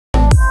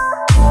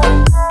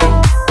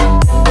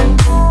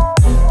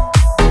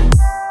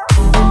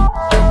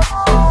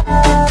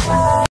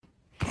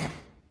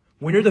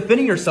when you're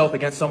defending yourself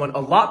against someone a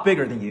lot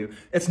bigger than you,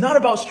 it's not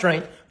about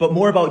strength, but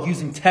more about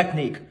using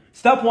technique.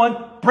 Step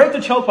 1, break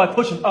the choke by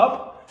pushing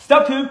up.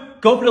 Step 2,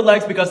 go for the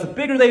legs because the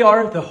bigger they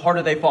are, the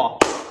harder they fall.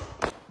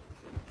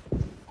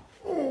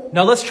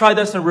 Now let's try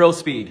this in real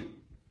speed.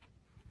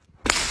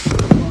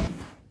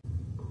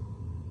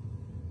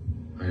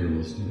 Are you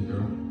listening,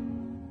 girl?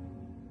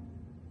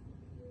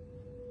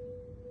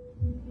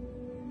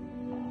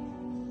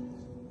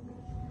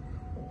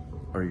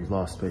 Are you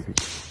lost, baby?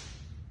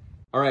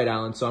 All right,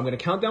 Alan, so I'm going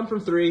to count down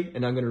from 3,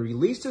 and I'm going to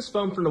release this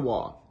phone from the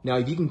wall. Now,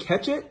 if you can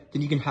catch it,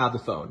 then you can have the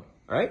phone.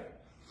 All right?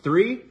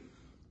 3,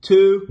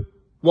 2,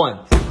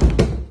 1.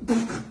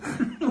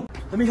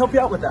 Let me help you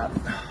out with that.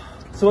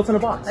 So what's in the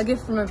box? A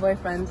gift from my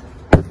boyfriend.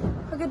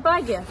 A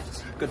goodbye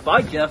gift.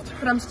 Goodbye gift.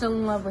 But I'm still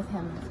in love with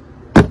him.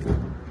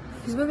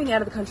 He's moving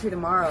out of the country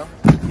tomorrow.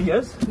 He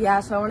is?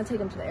 Yeah, so I want to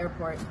take him to the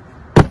airport.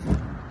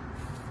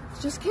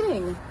 Just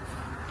kidding.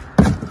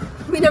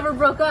 We never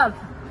broke up.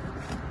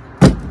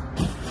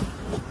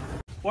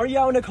 Why are you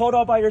out in the cold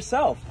all by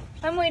yourself?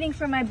 I'm waiting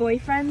for my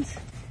boyfriend.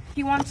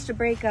 He wants to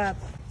break up.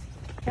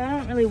 But I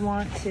don't really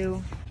want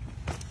to.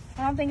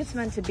 I don't think it's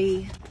meant to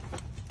be.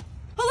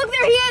 Oh, look,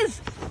 there he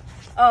is!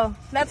 Oh,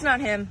 that's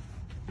not him.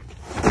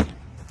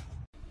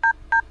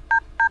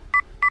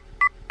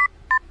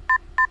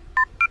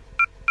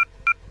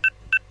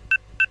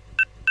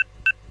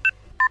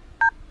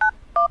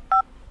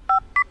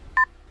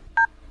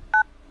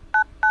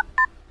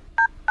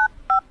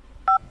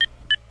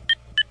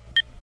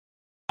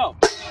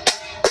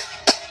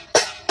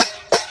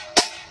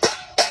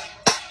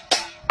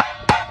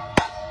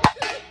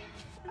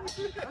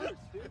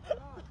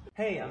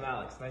 Hey, I'm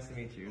Alex. Nice to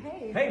meet you.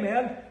 Hey. Hey,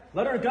 man.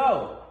 Let her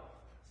go.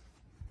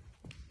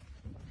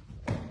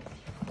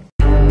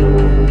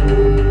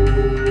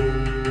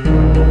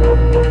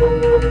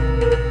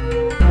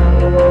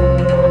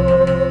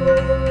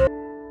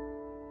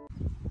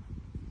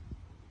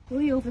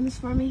 Will you open this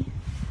for me?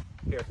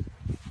 Here.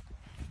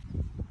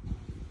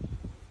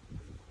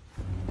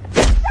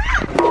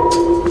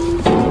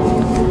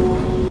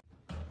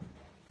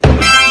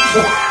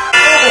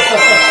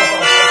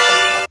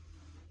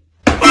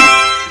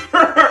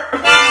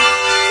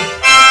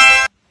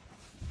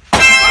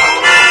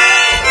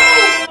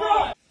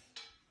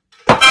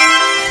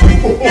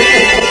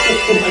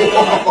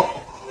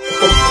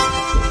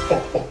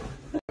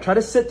 Try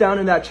to sit down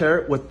in that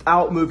chair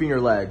without moving your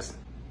legs.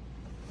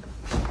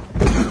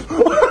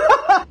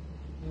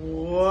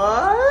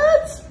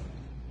 What?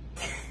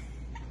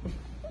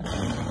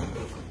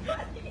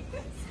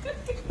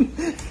 You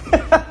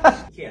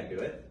can't do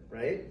it,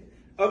 right?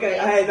 Okay,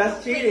 hey,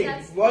 that's cheating.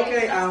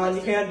 Okay, Alan,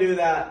 you can't do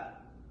that.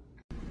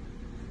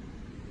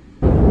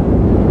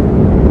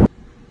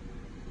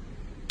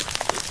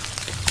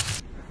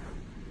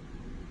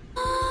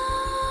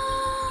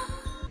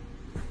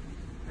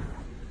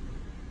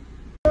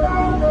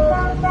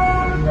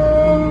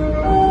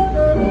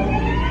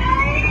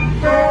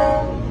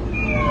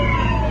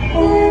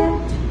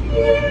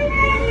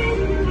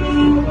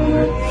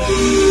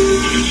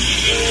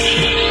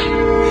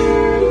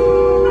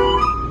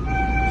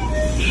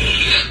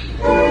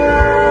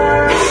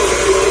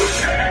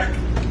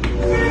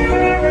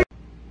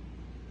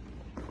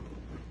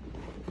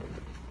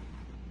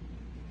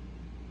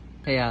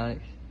 Hey,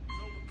 Alex.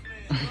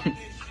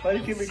 Why do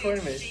you keep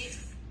recording me?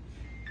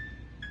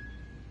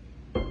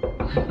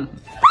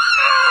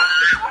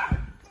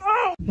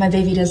 My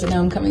baby doesn't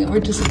know I'm coming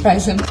over to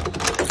surprise him.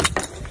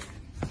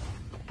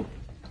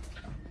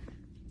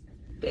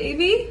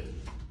 Baby?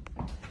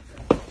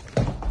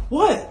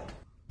 What?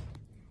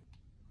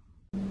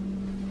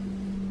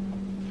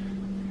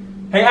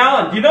 Hey,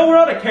 Alan, do you know where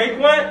all the cake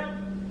went?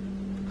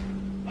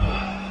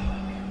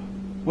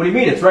 What do you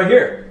mean? It's right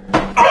here.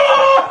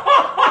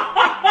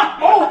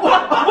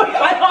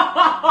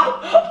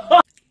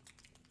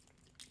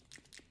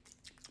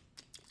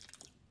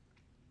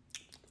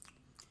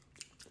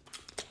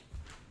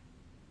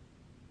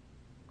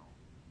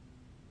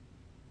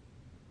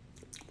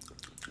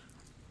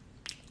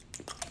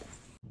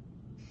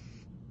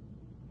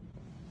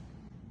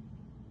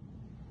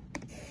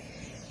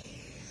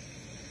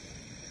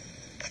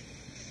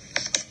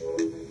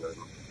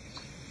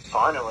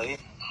 Finally.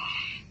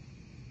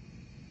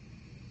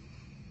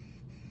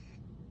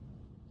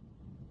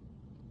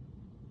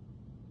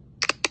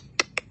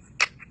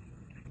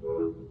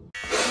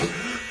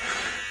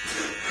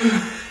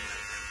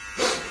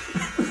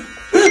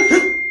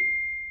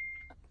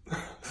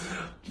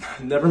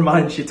 Never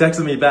mind, she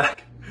texted me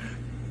back.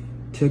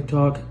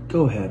 TikTok,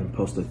 go ahead and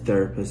post a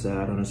therapist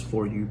ad on his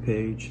For You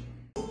page.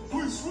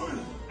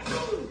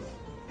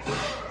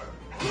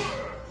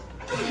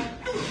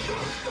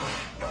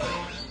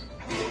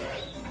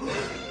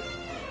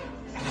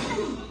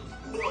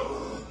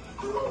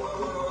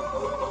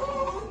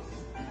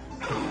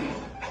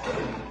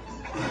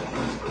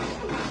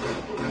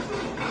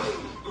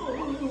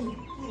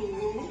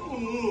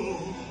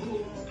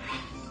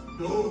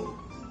 No,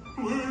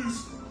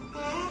 please,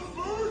 have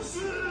mercy!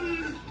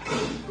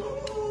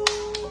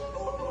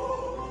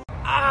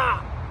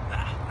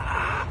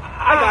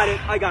 I got got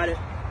it. I got it.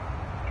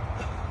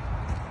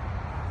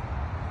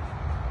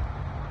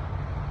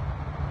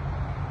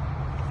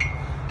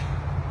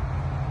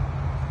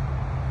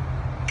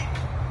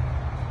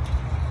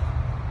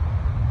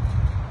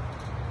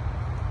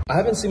 I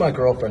haven't seen my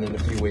girlfriend in a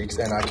few weeks,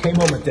 and I came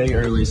home a day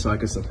early so I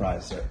could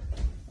surprise her.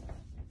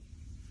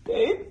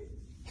 Babe?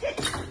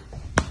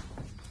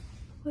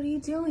 What are you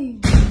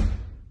doing?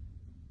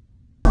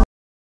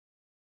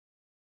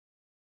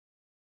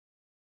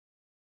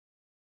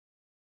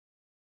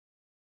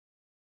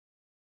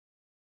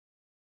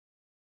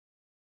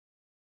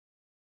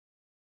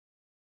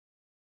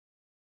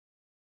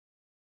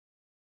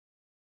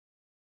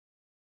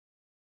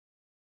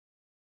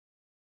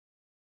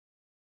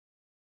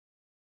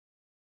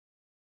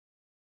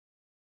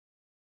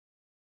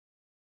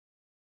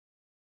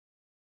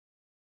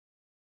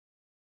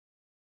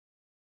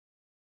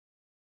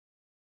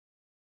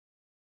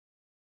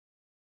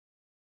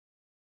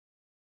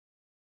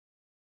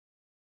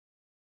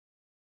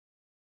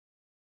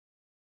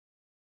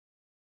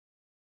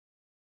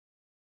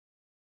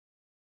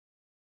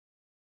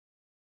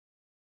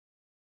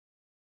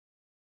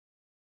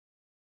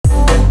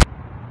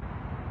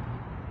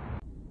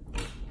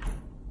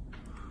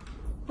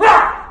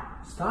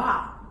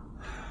 Stop.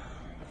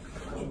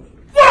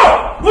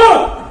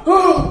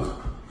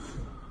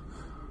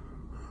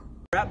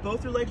 Wrap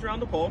both your legs around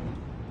the pole.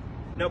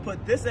 Now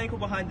put this ankle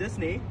behind this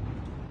knee.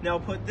 Now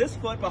put this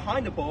foot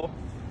behind the pole.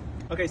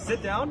 Okay,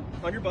 sit down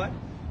on your butt.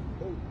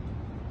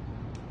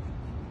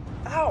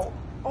 Ow!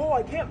 Oh,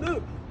 I can't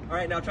move. All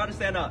right, now try to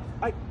stand up.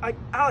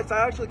 Alex,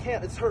 I actually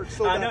can't. It hurts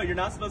so bad. I know, you're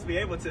not supposed to be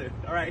able to.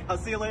 All right, I'll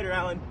see you later,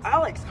 Alan.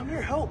 Alex, come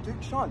here, help, dude.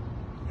 Sean,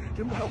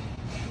 give him help.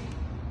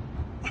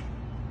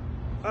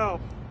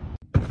 Ow.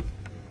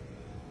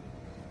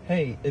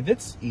 Hey, if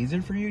it's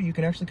easier for you, you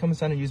can actually come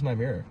inside and use my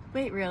mirror.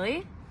 Wait,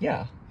 really?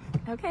 Yeah.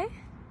 Okay.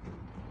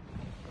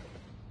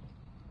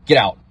 Get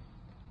out.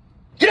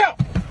 Get out!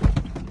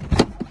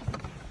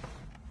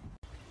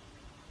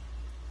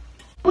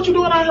 What you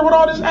doing out here with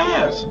all this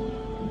ass?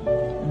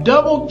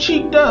 Double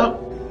cheeked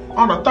up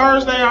on a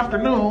Thursday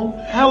afternoon,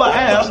 hella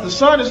ass, the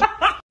sun is...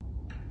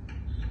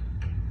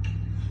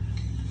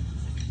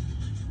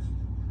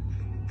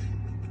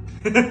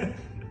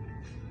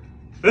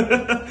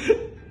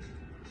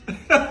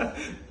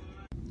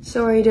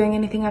 So are you doing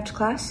anything after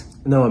class?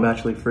 No, I'm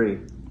actually free.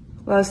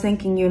 Well, I was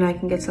thinking you and I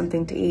can get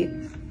something to eat.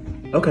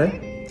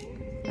 Okay.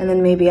 And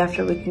then maybe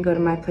after we can go to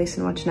my place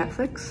and watch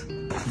Netflix.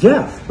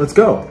 Yeah, let's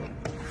go.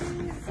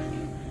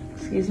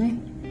 Excuse me?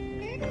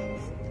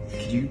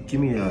 Could you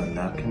give me a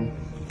napkin?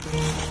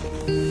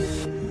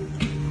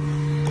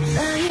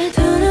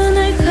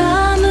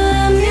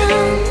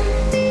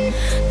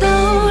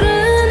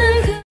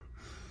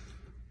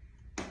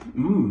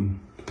 Mmm.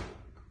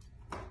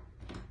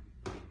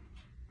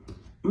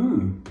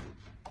 Mmm.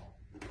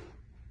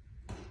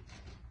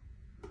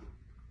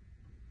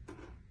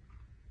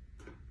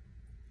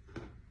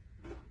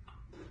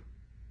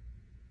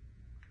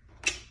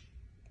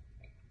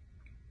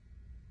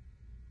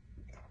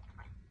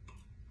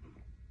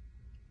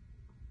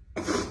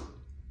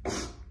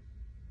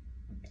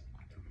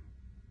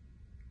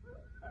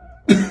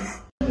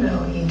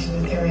 No, you two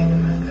with your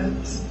random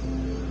hookups.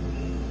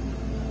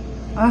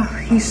 Oh,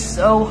 he's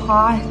so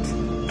hot.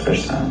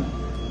 First time.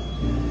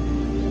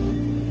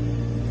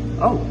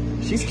 Oh,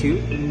 she's cute.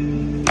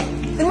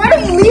 Then why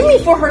don't you leave me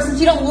for her since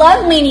you don't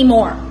love me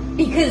anymore?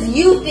 Because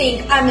you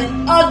think I'm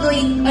an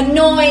ugly,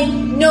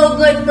 annoying, no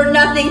good for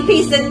nothing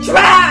piece of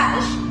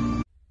trash!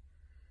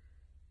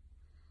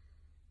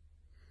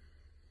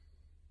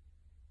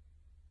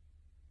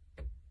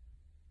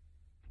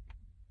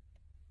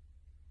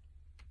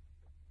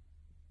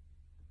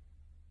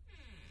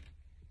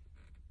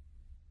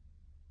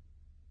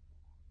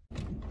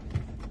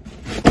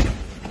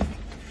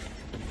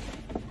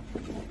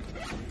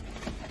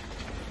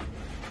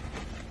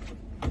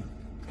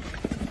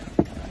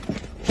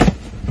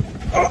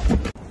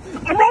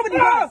 I'm robbing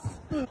you!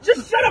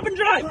 Just shut up and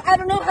drive! I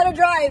don't know how to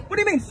drive. What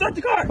do you mean? Start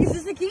the car! Is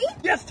this the key?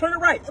 Yes, turn it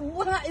right.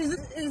 What, is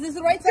this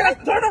the right side?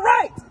 Yes, turn it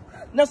right!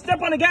 Now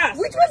step on the gas.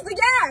 Which one's the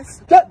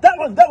gas? That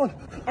one.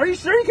 Are you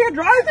sure you can't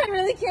drive? I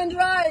really can't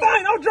drive.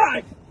 Fine, I'll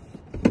drive.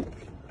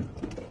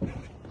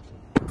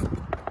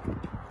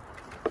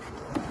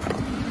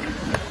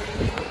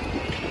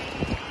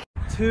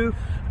 2,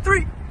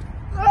 3.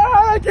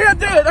 I can't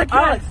do it. I can't.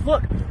 Alex,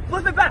 look.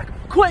 Flip it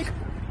back. Quick.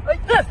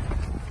 Like this.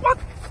 What?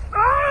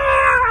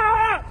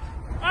 Ah!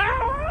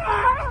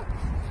 Ah!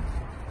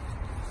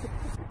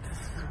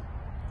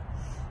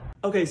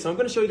 Okay, so I'm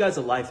going to show you guys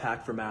a life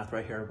hack for math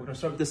right here. We're going to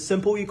start with this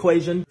simple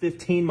equation,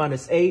 15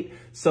 minus 8.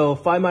 So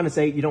 5 minus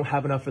 8, you don't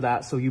have enough for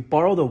that. So you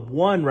borrow the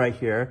 1 right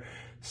here.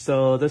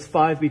 So this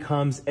 5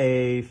 becomes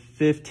a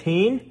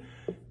 15.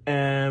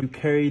 And you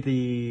carry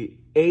the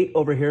 8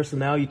 over here. So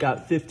now you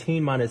got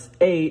 15 minus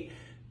 8.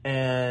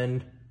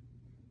 And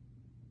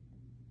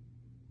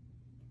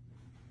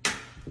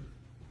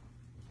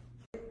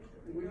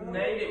we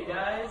made it,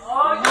 guys.